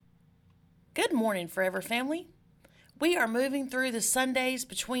Good morning, Forever Family. We are moving through the Sundays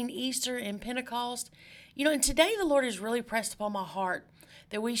between Easter and Pentecost. And today the Lord has really pressed upon my heart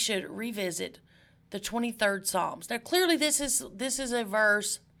that we should revisit the 23rd Psalms. Now, clearly, this is a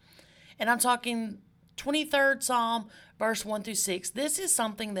verse, and I'm talking 23rd Psalm, verse 1 through 6. This is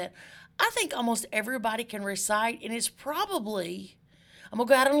something that I think almost everybody can recite, and it's probably, I'm going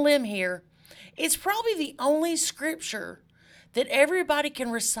to go out on a limb here, it's probably the only scripture that everybody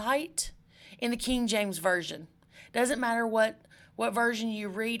can recite in the King James Version. Doesn't matter what version you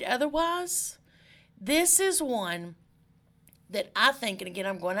read otherwise. This is one that I think, and again,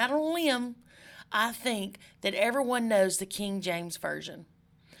 I'm going out on a limb, I think that everyone knows the King James Version.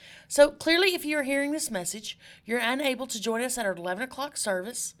 So clearly, if you're hearing this message, you're unable to join us at our 11 o'clock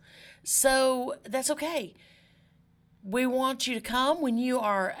service. So that's okay. We want you to come when you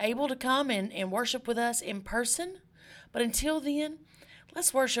are able to come and worship with us in person. But until then,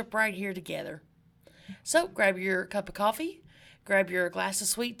 let's worship right here together. So grab your cup of coffee, grab your glass of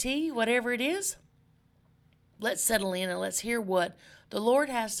sweet tea, whatever it is. Let's settle in and let's hear what the Lord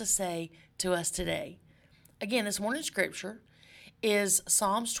has to say to us today. Again, this morning's scripture is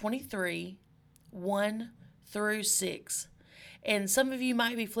Psalms 23, 1 through 6. And some of you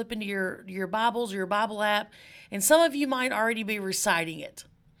might be flipping to your Bibles or your Bible app, and some of you might already be reciting it.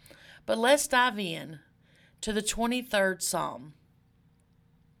 But let's dive in to the 23rd Psalm.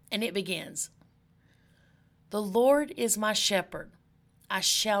 And it begins, "The Lord is my shepherd, I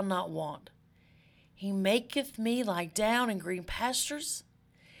shall not want. He maketh me lie down in green pastures.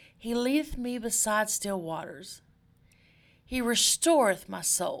 He leadeth me beside still waters. He restoreth my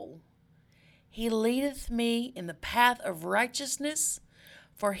soul. He leadeth me in the path of righteousness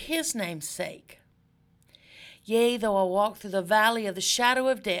for his name's sake. Yea, though I walk through the valley of the shadow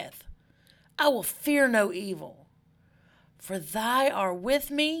of death, I will fear no evil. For thy art with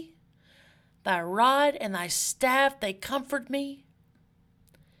me, thy rod and thy staff, they comfort me.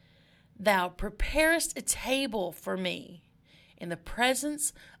 Thou preparest a table for me in the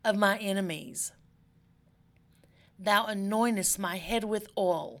presence of my enemies. Thou anointest my head with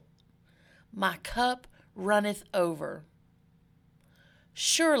oil. My cup runneth over.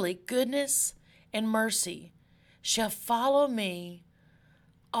 Surely goodness and mercy shall follow me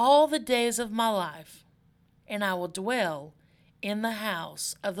all the days of my life, and I will dwell in the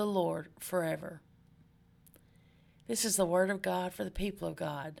house of the Lord forever." This is the word of God for the people of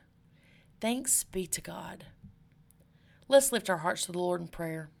God. Thanks be to God. Let's lift our hearts to the Lord in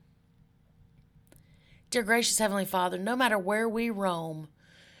prayer. Dear gracious Heavenly Father, no matter where we roam,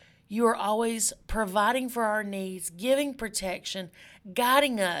 you are always providing for our needs, giving protection,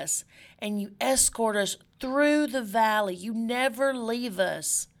 guiding us, and you escort us through the valley. You never leave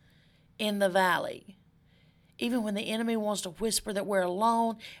us in the valley. Even when the enemy wants to whisper that we're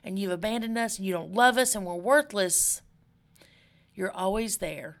alone and you've abandoned us and you don't love us and we're worthless, you're always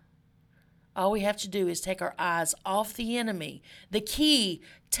there. All we have to do is take our eyes off the enemy. The key,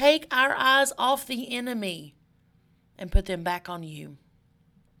 take our eyes off the enemy and put them back on you.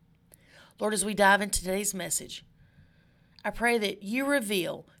 Lord, as we dive into today's message, I pray that you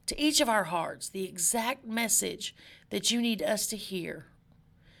reveal to each of our hearts the exact message that you need us to hear.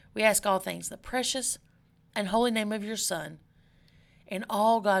 We ask all things in the precious and holy name of your Son, and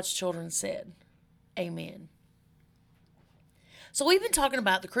all God's children said, Amen. So we've been talking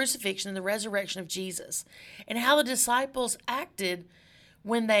about the crucifixion and the resurrection of Jesus and how the disciples acted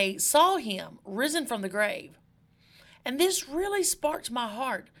when they saw him risen from the grave. And this really sparked my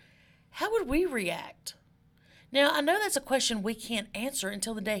heart. How would we react? Now, I know that's a question we can't answer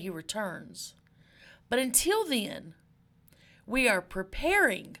until the day he returns. But until then, we are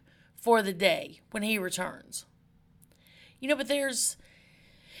preparing for the day when he returns. But there's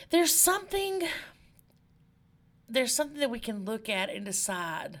something that we can look at and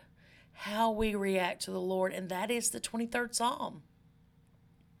decide how we react to the Lord, and that is the 23rd Psalm.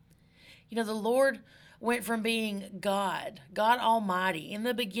 The Lord went from being God Almighty, in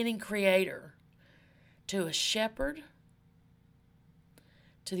the beginning creator, to a shepherd,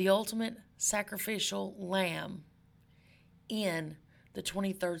 to the ultimate sacrificial lamb in the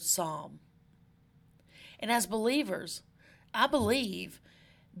 23rd Psalm. And as believers, I believe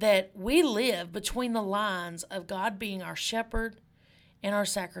that we live between the lines of God being our shepherd and our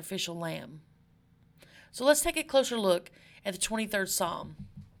sacrificial lamb. So let's take a closer look at the 23rd Psalm.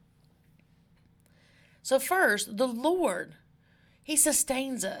 So first, the Lord, he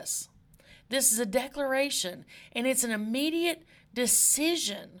sustains us. This is a declaration, and it's an immediate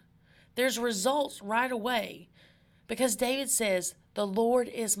decision. There's results right away because David says, "The Lord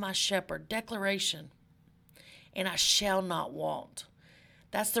is my shepherd," declaration, "and I shall not want."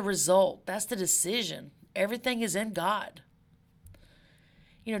 That's the result. That's the decision. Everything is in God.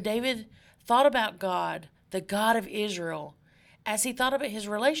 David thought about God, the God of Israel. As he thought about his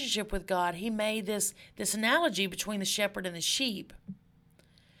relationship with God, he made this analogy between the shepherd and the sheep.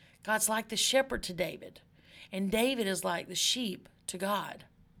 God's like the shepherd to David, and David is like the sheep to God.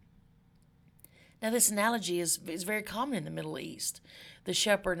 Now, this analogy is very common in the Middle East, the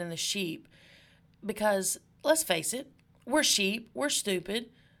shepherd and the sheep, because, let's face it, we're sheep, we're stupid,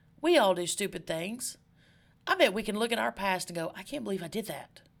 we all do stupid things. I bet we can look at our past and go, I can't believe I did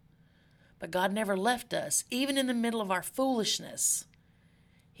that. But God never left us, even in the middle of our foolishness.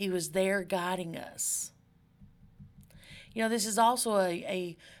 He was there guiding us. This is also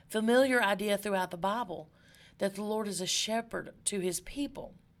a familiar idea throughout the Bible, that the Lord is a shepherd to his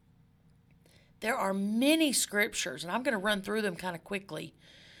people. There are many scriptures, and I'm going to run through them kind of quickly,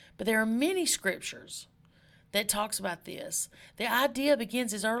 but there are many scriptures that talks about this. The idea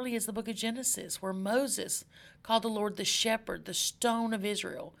begins as early as the book of Genesis, where Moses called the Lord the shepherd, the stone of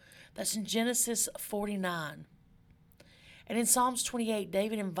Israel. That's in Genesis 49. And in Psalms 28,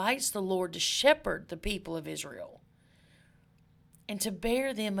 David invites the Lord to shepherd the people of Israel and to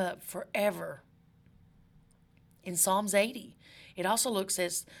bear them up forever. In Psalms 80, it also looks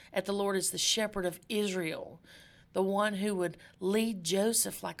at the Lord as the shepherd of Israel, the one who would lead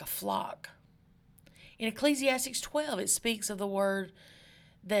Joseph like a flock. In Ecclesiastes 12, it speaks of the word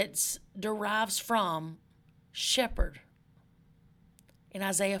that derives from shepherd. In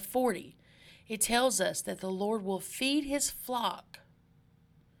Isaiah 40, it tells us that the Lord will feed his flock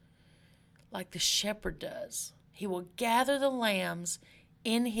like the shepherd does. He will gather the lambs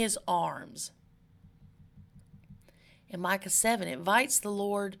in his arms. In Micah 7, it invites the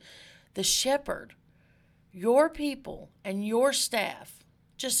Lord, the shepherd, your people and your staff,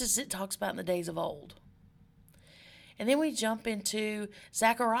 just as it talks about in the days of old. And then we jump into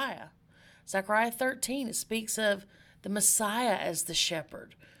Zechariah. Zechariah 13, it speaks of the Messiah as the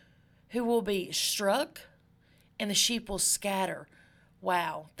shepherd, who will be struck and the sheep will scatter.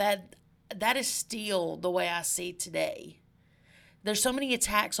 Wow, that is still the way I see it today. There's so many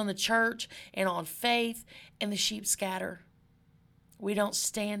attacks on the church and on faith, and the sheep scatter. We don't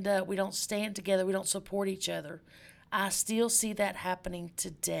stand up. We don't stand together. We don't support each other. I still see that happening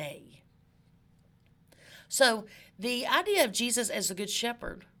today. So the idea of Jesus as the Good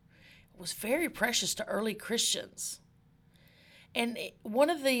Shepherd was very precious to early Christians. And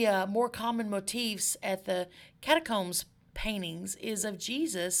one of the more common motifs at the catacombs paintings is of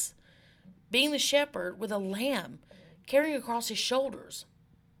Jesus being the shepherd with a lamb carrying across his shoulders.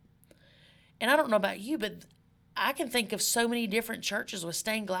 And I don't know about you, but I can think of so many different churches with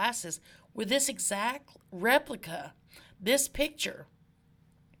stained glasses with this exact replica, this picture.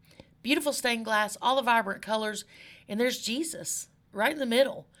 Beautiful stained glass, all the vibrant colors, and there's Jesus right in the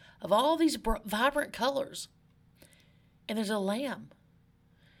middle of all these vibrant colors. And there's a lamb.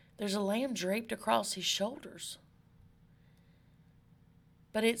 There's a lamb draped across his shoulders.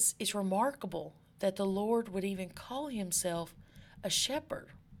 But it's remarkable that the Lord would even call himself a shepherd.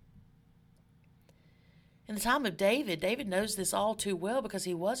 In the time of David, David knows this all too well because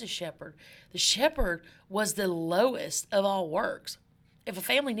he was a shepherd. The shepherd was the lowest of all works. If a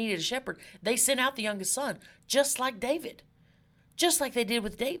family needed a shepherd, they sent out the youngest son, just like David, just like they did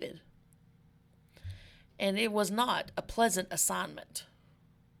with David. And it was not a pleasant assignment.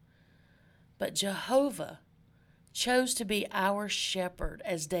 But Jehovah chose to be our shepherd,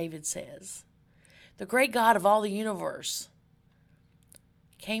 as David says. The great God of all the universe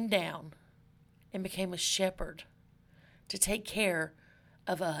came down and became a shepherd to take care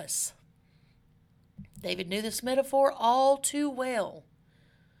of us. David knew this metaphor all too well.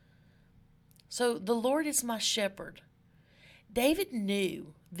 So the Lord is my shepherd. David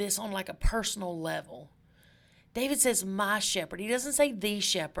knew this on like a personal level. David says my shepherd. He doesn't say the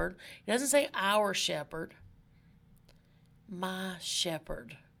shepherd. He doesn't say our shepherd. My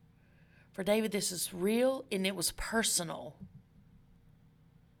shepherd. For David, this is real and it was personal.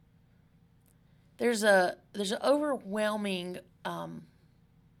 There's an overwhelming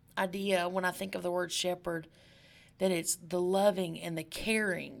idea when I think of the word shepherd that it's the loving and the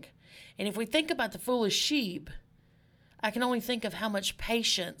caring. And if we think about the foolish sheep, I can only think of how much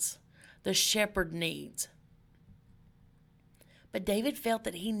patience the shepherd needs. But David felt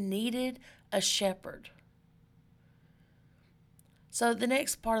that he needed a shepherd. So the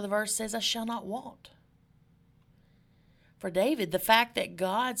next part of the verse says, I shall not want. For David, the fact that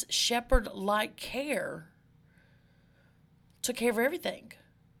God's shepherd-like care took care of everything.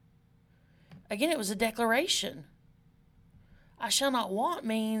 Again, it was a declaration. I shall not want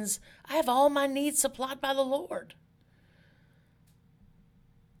means I have all my needs supplied by the Lord.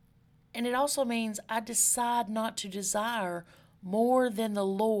 And it also means I decide not to desire more than the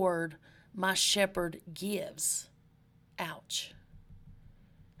Lord, my shepherd, gives. Ouch.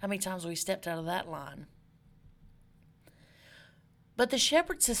 How many times have we stepped out of that line? But the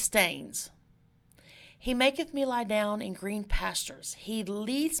shepherd sustains. He maketh me lie down in green pastures. He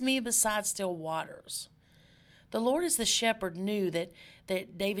leads me beside still waters. The Lord as the shepherd knew that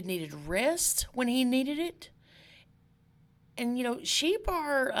David needed rest when he needed it. And, sheep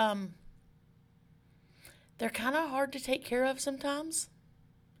are, they're kind of hard to take care of sometimes.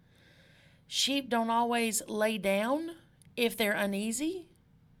 Sheep don't always lay down if they're uneasy.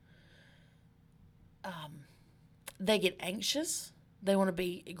 They get anxious. They want to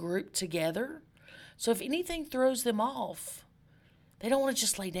be grouped together. So if anything throws them off, they don't want to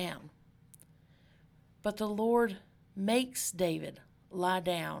just lay down. But the Lord makes David lie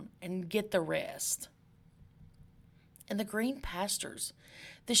down and get the rest. And the green pastures.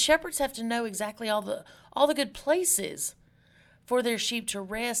 The shepherds have to know exactly all the good places for their sheep to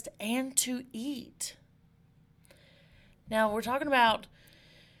rest and to eat. Now, we're talking about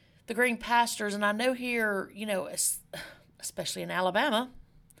the green pastures, and I know here, especially in Alabama,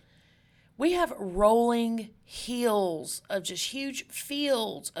 we have rolling hills of just huge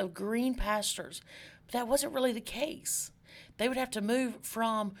fields of green pastures. But that wasn't really the case. They would have to move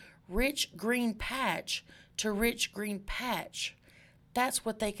from rich green patch to rich green patch. That's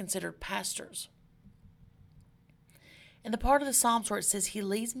what they considered pastures. And the part of the Psalms where it says, He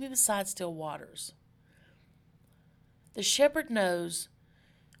leads me beside still waters. The shepherd knows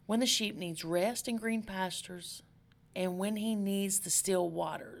when the sheep needs rest in green pastures and when he needs the still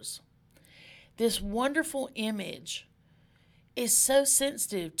waters. This wonderful image is so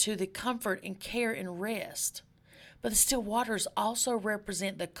sensitive to the comfort and care and rest. But the still waters also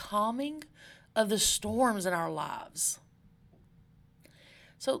represent the calming of the storms in our lives.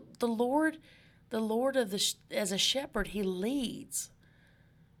 So the Lord as a shepherd, He leads.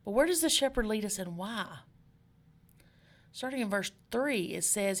 But where does the shepherd lead us and why? Starting in verse 3, it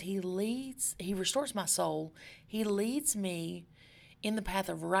says, He restores my soul. He leads me in the path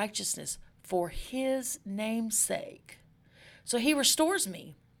of righteousness for His name's sake. So He restores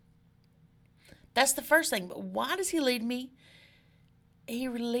me. That's the first thing. But why does He lead me? He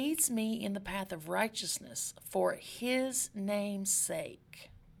leads me in the path of righteousness for His name's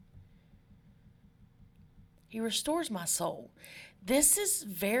sake. He restores my soul. This is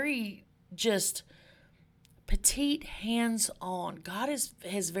very just petite, hands-on. God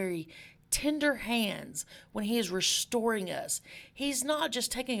has very tender hands when He is restoring us. He's not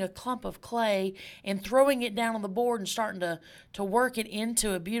just taking a clump of clay and throwing it down on the board and starting to work it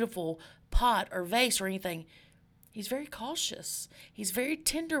into a beautiful pot or vase or anything. He's very cautious. He's very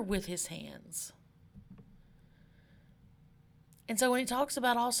tender with His hands. And so when He talks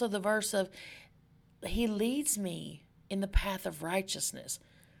about also the verse of He leads me in the path of righteousness,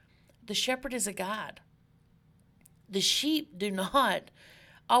 the shepherd is a guide. The sheep do not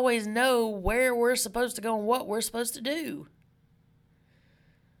always know where we're supposed to go and what we're supposed to do.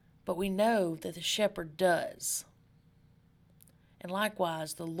 But we know that the shepherd does. And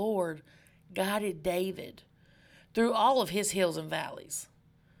likewise, the Lord guided David through all of his hills and valleys.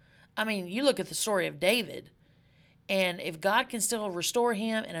 I mean, you look at the story of David, and if God can still restore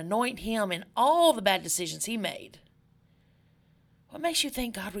him and anoint him in all the bad decisions he made, what makes you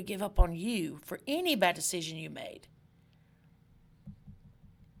think God would give up on you for any bad decision you made?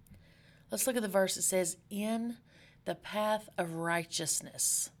 Let's look at the verse that says, in the path of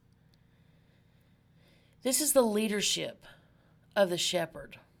righteousness. This is the leadership of the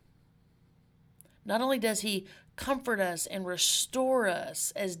shepherd. Not only does He comfort us and restore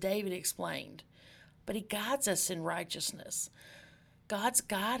us, as David explained, but He guides us in righteousness. God's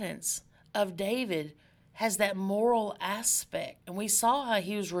guidance of David has that moral aspect, and we saw how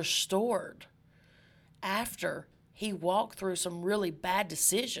he was restored after he walked through some really bad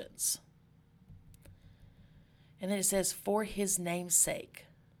decisions. And then it says, for His name's sake.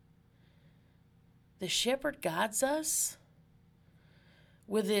 The shepherd guides us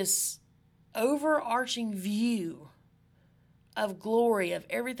with this overarching view of glory, of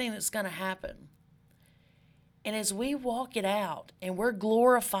everything that's going to happen. And as we walk it out and we're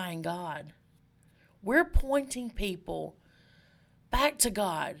glorifying God, we're pointing people back to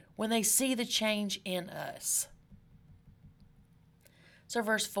God when they see the change in us. So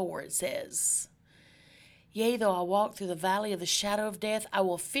verse 4, it says, yea, though I walk through the valley of the shadow of death, I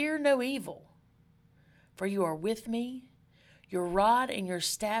will fear no evil, for You are with me. Your rod and Your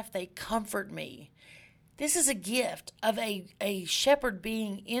staff, they comfort me. This is a gift of a shepherd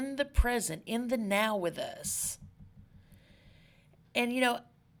being in the present, in the now with us. And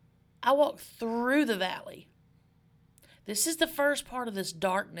I walk through the valley. This is the first part of this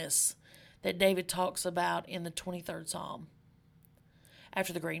darkness that David talks about in the 23rd Psalm.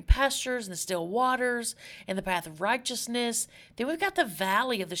 After the green pastures and the still waters and the path of righteousness, then we've got the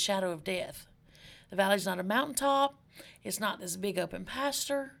valley of the shadow of death. The valley's not a mountaintop. It's not this big open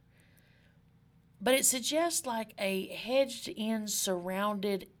pasture. But it suggests like a hedged-in,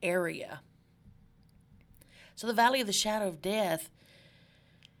 surrounded area. So the valley of the shadow of death,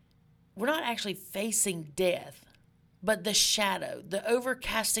 we're not actually facing death, but the shadow, the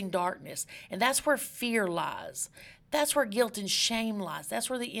overcasting darkness. And that's where fear lies. That's where guilt and shame lies. That's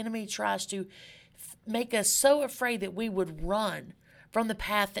where the enemy tries to make us so afraid that we would run from the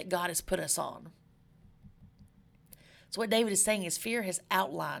path that God has put us on. So what David is saying is fear has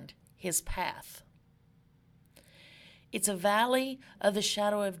outlined his path. It's a valley of the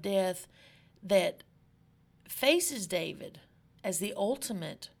shadow of death that faces David as the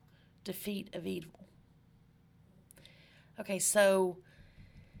ultimate defeat of evil. Okay, so,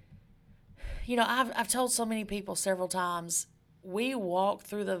 I've told so many people several times, we walk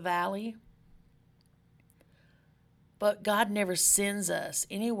through the valley, but God never sends us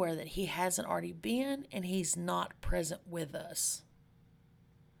anywhere that he hasn't already been, and he's not present with us.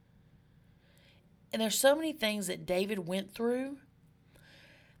 And there's so many things that David went through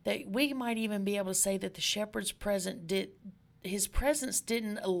that we might even be able to say that the shepherd's his presence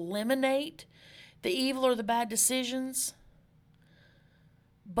didn't eliminate the evil or the bad decisions,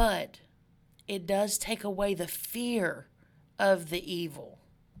 but it does take away the fear of the evil.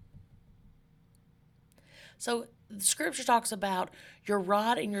 So the scripture talks about your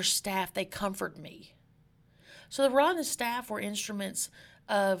rod and your staff, they comfort me. So the rod and the staff were instruments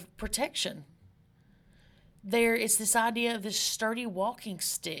of protection. It's this idea of this sturdy walking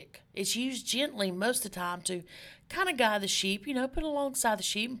stick. It's used gently most of the time to kind of guide the sheep, put alongside the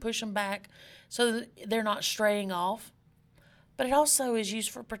sheep and push them back so that they're not straying off. But it also is used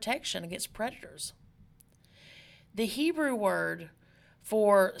for protection against predators. The Hebrew word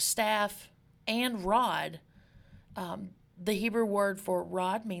for staff and rod, the Hebrew word for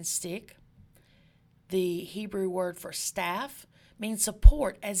rod means stick. The Hebrew word for staff means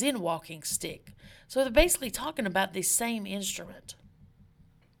support, as in walking stick. So they're basically talking about the same instrument.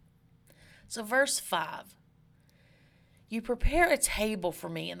 So verse 5. You prepare a table for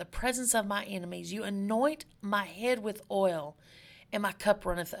me in the presence of my enemies. You anoint my head with oil, and my cup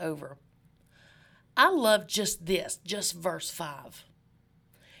runneth over. I love just verse 5.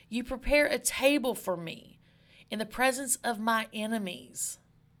 You prepare a table for me in the presence of my enemies.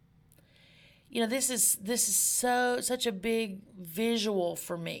 This is such a big visual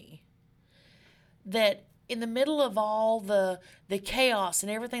for me, that in the middle of all the chaos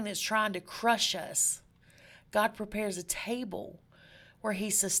and everything that's trying to crush us, God prepares a table where he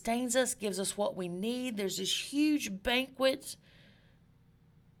sustains us, gives us what we need. There's this huge banquet,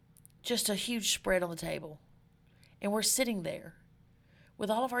 just a huge spread on the table. And we're sitting there with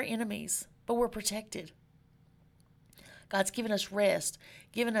all of our enemies, but we're protected. God's given us rest,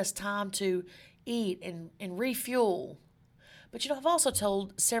 given us time to eat and refuel. But I've also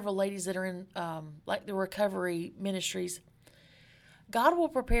told several ladies that are in the recovery ministries, God will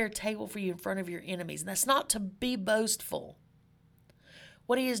prepare a table for you in front of your enemies. And that's not to be boastful.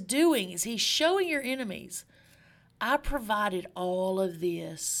 What he is doing is he's showing your enemies, I provided all of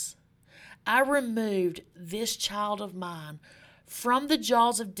this. I removed this child of mine from the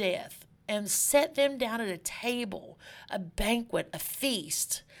jaws of death and set them down at a table, a banquet, a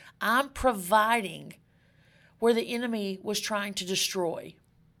feast. I'm providing where the enemy was trying to destroy.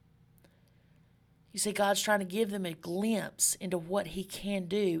 You see, God's trying to give them a glimpse into what he can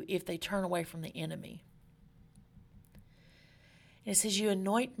do if they turn away from the enemy. And it says, you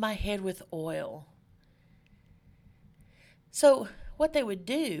anoint my head with oil. So what they would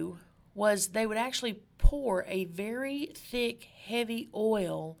do was they would actually pour a very thick, heavy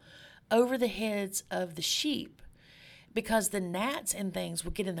oil over the heads of the sheep, because the gnats and things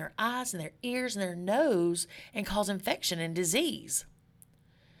would get in their eyes and their ears and their nose and cause infection and disease.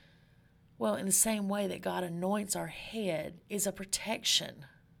 Well, in the same way that God anoints our head is a protection.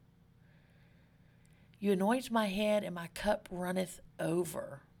 You anoint my head and my cup runneth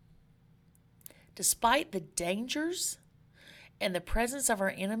over. Despite the dangers and the presence of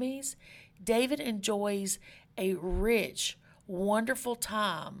our enemies, David enjoys a rich, wonderful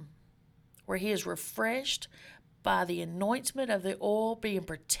time where he is refreshed by the anointment of the oil, being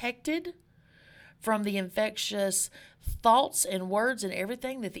protected from the infectious thoughts and words and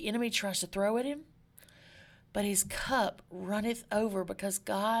everything that the enemy tries to throw at him. But his cup runneth over because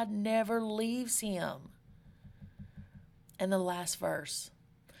God never leaves him. And the last verse,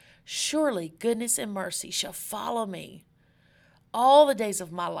 Surely goodness and mercy shall follow me all the days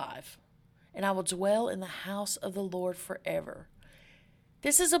of my life, and I will dwell in the house of the Lord forever.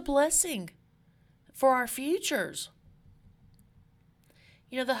 This is a blessing for our futures.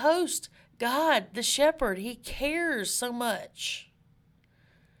 You know, the host, God, the shepherd, he cares so much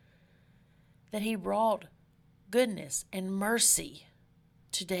that he brought goodness and mercy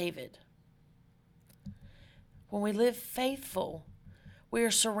to David. When we live faithful, we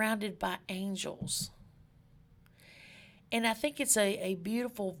are surrounded by angels. And I think it's a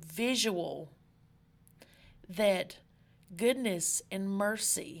beautiful visual that goodness and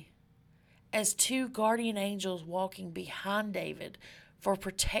mercy as two guardian angels walking behind David for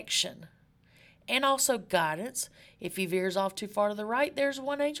protection and also guidance. If he veers off too far to the right, there's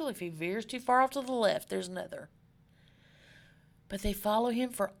one angel. If he veers too far off to the left, there's another. But they follow him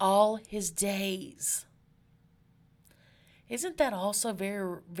for all his days. Isn't that also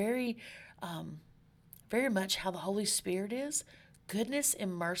very much how the Holy Spirit is? Goodness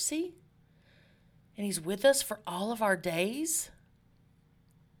and mercy. And he's with us for all of our days.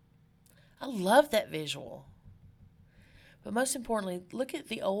 I love that visual. But most importantly, look at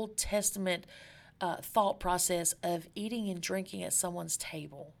the Old Testament thought process of eating and drinking at someone's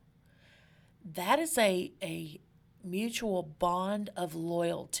table. That is a mutual bond of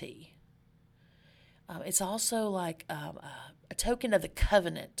loyalty. It's also like a token of the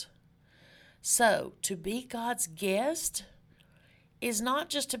covenant. So, to be God's guest is not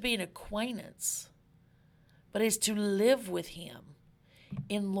just to be an acquaintance, but is to live with him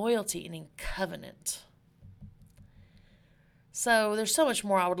in loyalty and in covenant. So, there's so much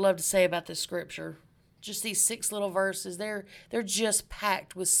more I would love to say about this scripture. Just these 6 little verses, they're just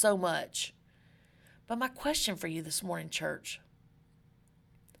packed with so much. But my question for you this morning, church,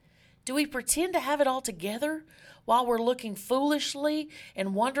 do we pretend to have it all together while we're looking foolishly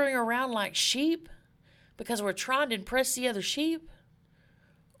and wandering around like sheep because we're trying to impress the other sheep?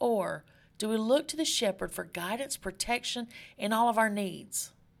 Or do we look to the shepherd for guidance, protection, and all of our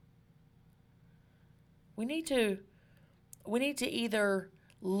needs? We need to either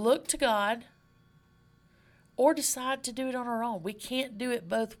look to God or decide to do it on our own. We can't do it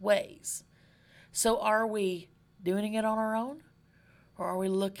both ways. So are we doing it on our own? Or are we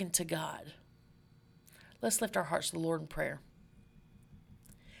looking to God? Let's lift our hearts to the Lord in prayer.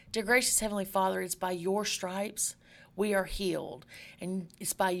 Dear gracious Heavenly Father, it's by your stripes we are healed. And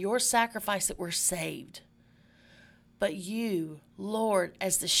it's by your sacrifice that we're saved. But you, Lord,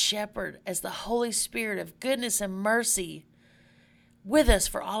 as the shepherd, as the Holy Spirit of goodness and mercy, with us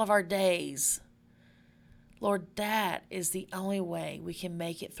for all of our days. Lord, that is the only way we can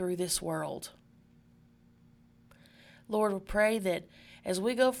make it through this world. Lord, we pray that as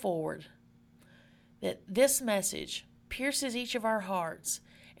we go forward, that this message pierces each of our hearts.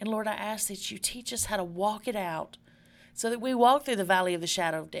 And Lord, I ask that you teach us how to walk it out so that we walk through the valley of the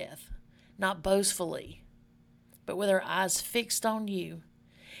shadow of death, not boastfully, but with our eyes fixed on you.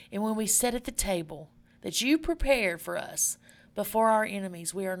 And when we sit at the table that you prepared for us before our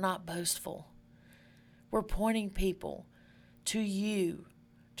enemies, we are not boastful. We're pointing people to you,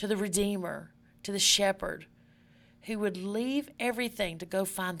 to the Redeemer, to the Shepherd, who would leave everything to go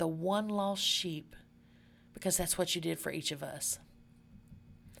find the one lost sheep, because that's what you did for each of us.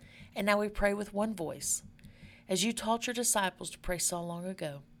 And now we pray with one voice, as you taught your disciples to pray so long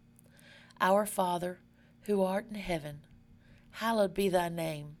ago. Our Father, who art in heaven, hallowed be thy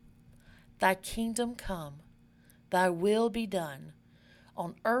name. Thy kingdom come, thy will be done,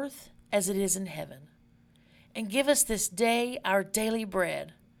 on earth as it is in heaven. And give us this day our daily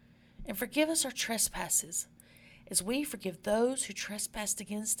bread, and forgive us our trespasses, as we forgive those who trespass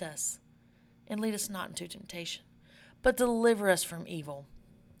against us. And lead us not into temptation, but deliver us from evil.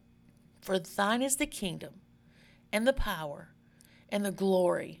 For thine is the kingdom, and the power, and the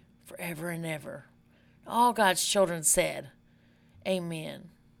glory, forever and ever. All God's children said, amen.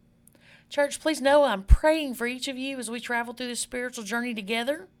 Church, please know I'm praying for each of you as we travel through this spiritual journey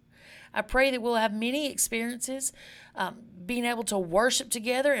together. I pray that we'll have many experiences, being able to worship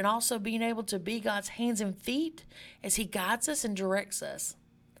together and also being able to be God's hands and feet as he guides us and directs us.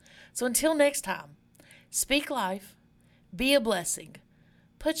 So until next time, speak life, be a blessing,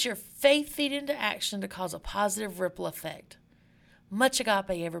 put your faith feet into action to cause a positive ripple effect. Much agape,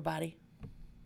 everybody.